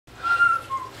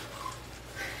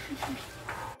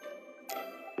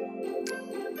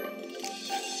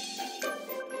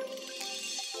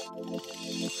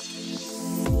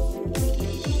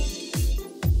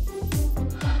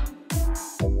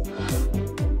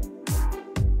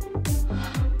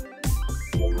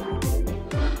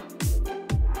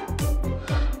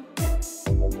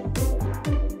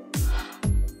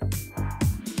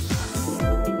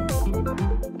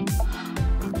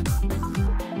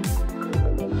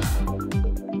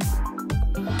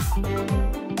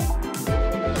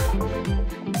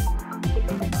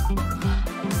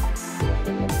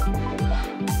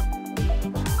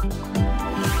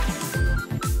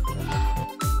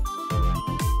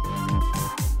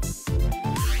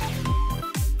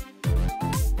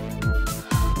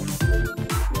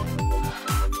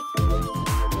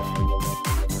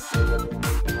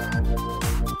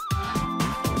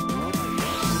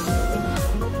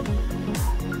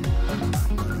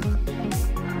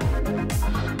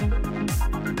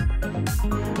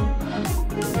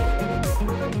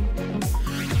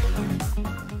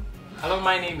Hello,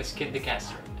 my name is Kid the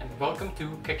Caster and welcome to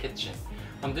Ka-Kitchen.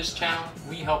 On this channel,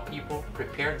 we help people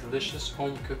prepare delicious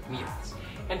home-cooked meals.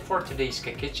 And for today's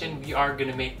Ka-Kitchen, we are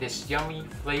gonna make this yummy,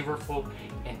 flavorful,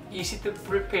 and easy to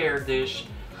prepare dish,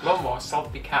 Lomo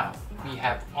Salpicao. We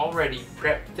have already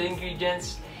prepped the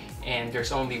ingredients and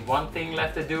there's only one thing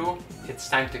left to do. It's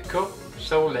time to cook,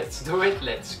 so let's do it.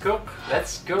 Let's cook,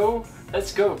 let's go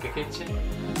Ka-Kitchen.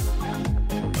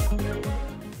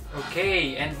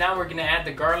 Okay, and now we're gonna add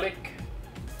the garlic.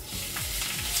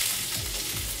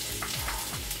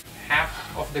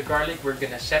 Half of the garlic we're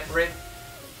gonna separate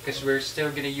because we're still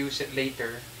gonna use it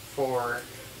later for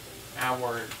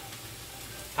our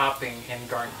topping and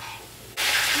garnish.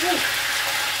 Woo!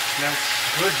 Smells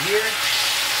good here.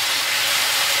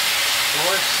 Of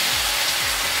course.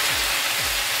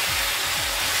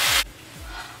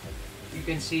 You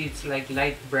can see it's like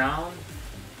light brown.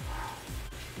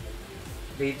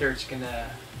 Later it's gonna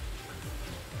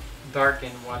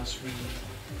darken once we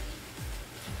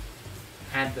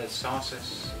add the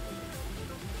sauces.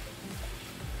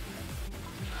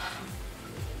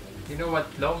 You know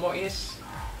what lomo is?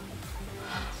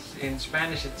 In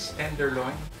Spanish it's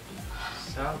tenderloin.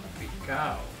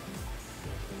 Salpicao.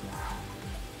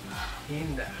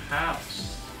 In the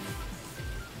house.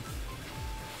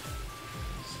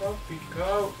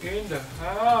 Salpicao in the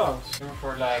house.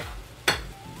 For like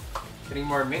 3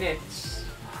 more minutes.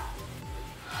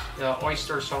 The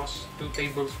oyster sauce, 2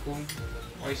 tablespoons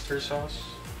oyster sauce.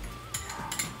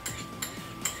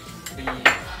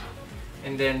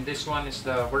 And then this one is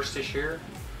the Worcestershire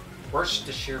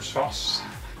sauce.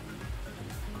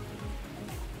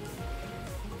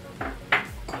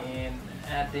 And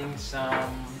adding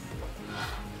some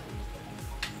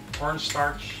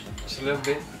cornstarch, just a little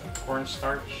bit of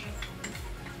cornstarch.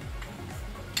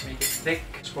 Make it thick.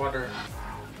 It's water.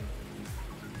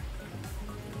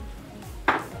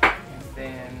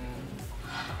 Then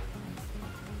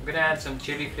I'm gonna add some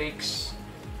chili flakes.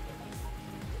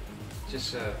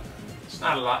 Just it's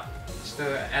not a lot, just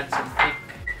to add some kick.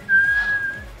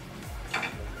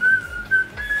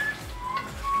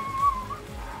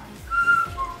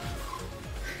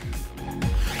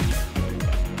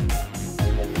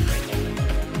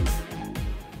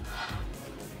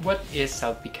 What is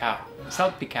salpicao?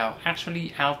 Salpicao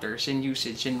actually alters in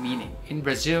usage and meaning. In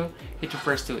Brazil, it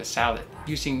refers to a salad,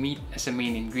 using meat as a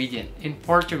main ingredient. In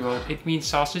Portugal, it means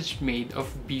sausage made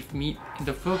of beef meat. In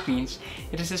the Philippines,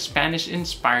 it is a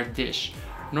Spanish-inspired dish,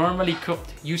 normally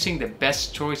cooked using the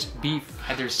best choice beef,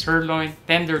 either sirloin,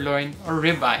 tenderloin, or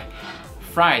ribeye,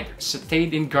 fried,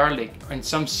 sautéed in garlic and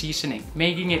some seasoning,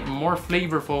 making it more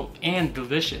flavorful and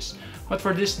delicious. But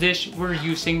for this dish, we're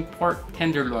using pork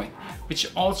tenderloin,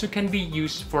 which also can be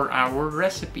used for our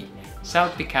recipe.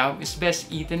 Salpicao is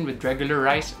best eaten with regular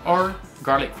rice or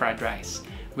garlic fried rice,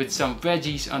 with some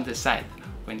veggies on the side.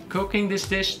 When cooking this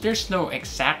dish, there's no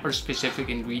exact or specific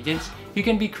ingredients. You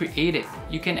can be creative.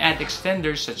 You can add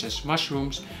extenders such as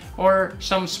mushrooms or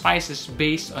some spices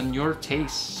based on your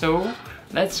taste. So,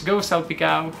 let's go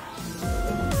Salpicao!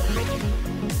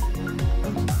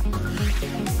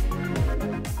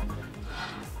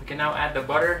 We can now add the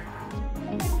butter.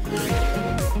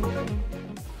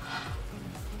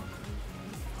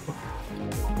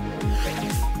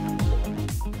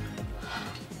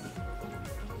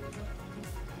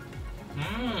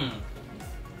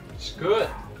 It's good.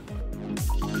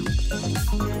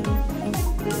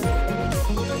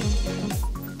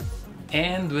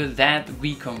 And with that,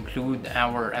 we conclude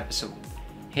our episode.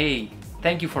 Hey,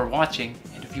 thank you for watching,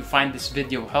 and if you find this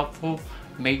video helpful,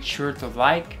 make sure to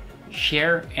like,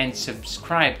 share, and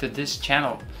subscribe to this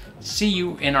channel. See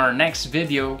you in our next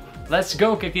video. Let's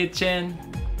go Ka-Kitchen!